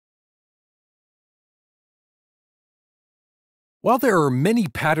While there are many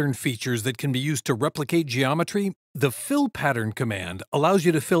pattern features that can be used to replicate geometry, the fill pattern command allows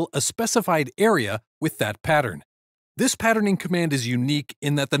you to fill a specified area with that pattern. This patterning command is unique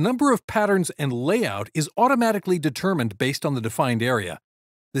in that the number of patterns and layout is automatically determined based on the defined area.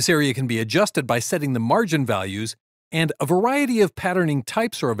 This area can be adjusted by setting the margin values, and a variety of patterning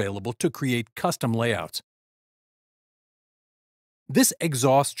types are available to create custom layouts. This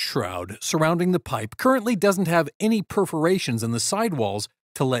exhaust shroud surrounding the pipe currently doesn't have any perforations in the sidewalls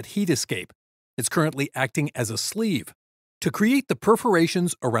to let heat escape. It's currently acting as a sleeve. To create the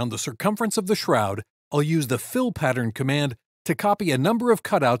perforations around the circumference of the shroud, I'll use the fill pattern command to copy a number of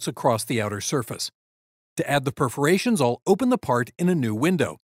cutouts across the outer surface. To add the perforations, I'll open the part in a new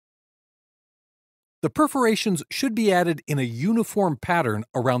window. The perforations should be added in a uniform pattern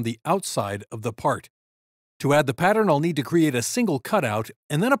around the outside of the part. To add the pattern, I'll need to create a single cutout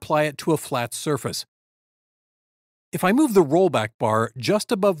and then apply it to a flat surface. If I move the rollback bar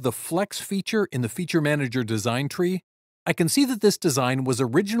just above the Flex feature in the Feature Manager design tree, I can see that this design was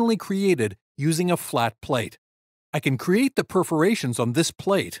originally created using a flat plate. I can create the perforations on this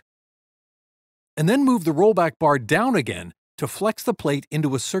plate and then move the rollback bar down again to flex the plate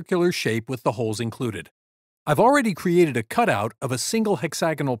into a circular shape with the holes included. I've already created a cutout of a single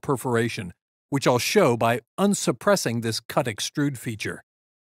hexagonal perforation, which I'll show by unsuppressing this Cut Extrude feature.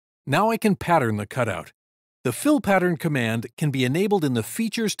 Now I can pattern the cutout. The Fill Pattern command can be enabled in the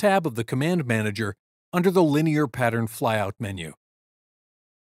Features tab of the Command Manager under the Linear Pattern Flyout menu.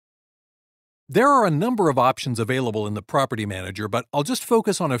 There are a number of options available in the Property Manager, but I'll just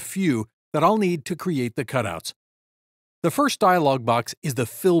focus on a few that I'll need to create the cutouts. The first dialog box is the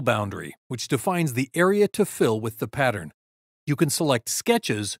Fill Boundary, which defines the area to fill with the pattern. You can select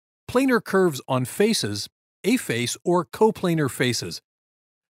sketches, planar curves on faces, a face, or coplanar faces.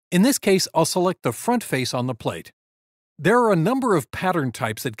 In this case, I'll select the front face on the plate. There are a number of pattern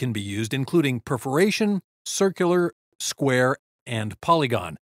types that can be used, including perforation, circular, square, and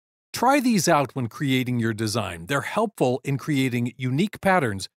polygon. Try these out when creating your design. They're helpful in creating unique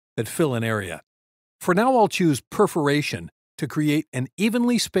patterns that fill an area. For now, I'll choose perforation to create an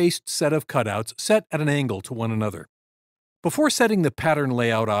evenly spaced set of cutouts set at an angle to one another. Before setting the pattern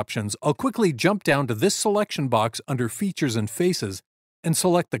layout options, I'll quickly jump down to this selection box under Features and Faces and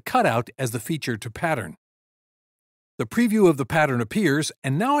select the cutout as the feature to pattern. The preview of the pattern appears,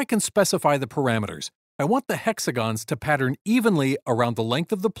 and now I can specify the parameters. I want the hexagons to pattern evenly around the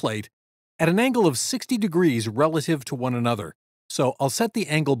length of the plate at an angle of 60 degrees relative to one another. So I'll set the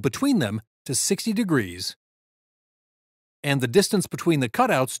angle between them to 60 degrees and the distance between the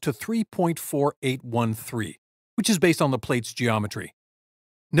cutouts to 3.4813. which is based on the plate's geometry.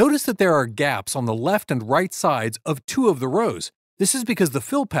 Notice that there are gaps on the left and right sides of two of the rows. This is because the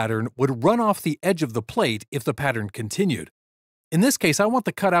fill pattern would run off the edge of the plate if the pattern continued. In this case, I want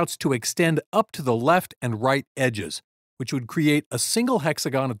the cutouts to extend up to the left and right edges, which would create a single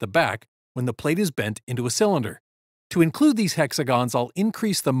hexagon at the back when the plate is bent into a cylinder. To include these hexagons, I'll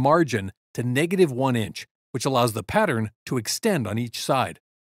increase the margin to -1 inch, which allows the pattern to extend on each side.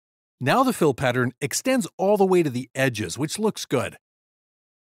 Now the fill pattern extends all the way to the edges, which looks good.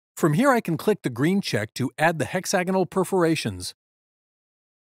 From here I can click the green check to add the hexagonal perforations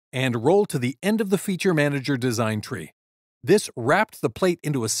and roll to the end of the Feature Manager design tree. This wrapped the plate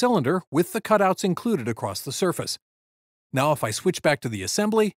into a cylinder with the cutouts included across the surface. Now if I switch back to the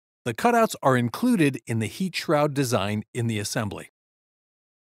assembly, the cutouts are included in the heat shroud design in the assembly.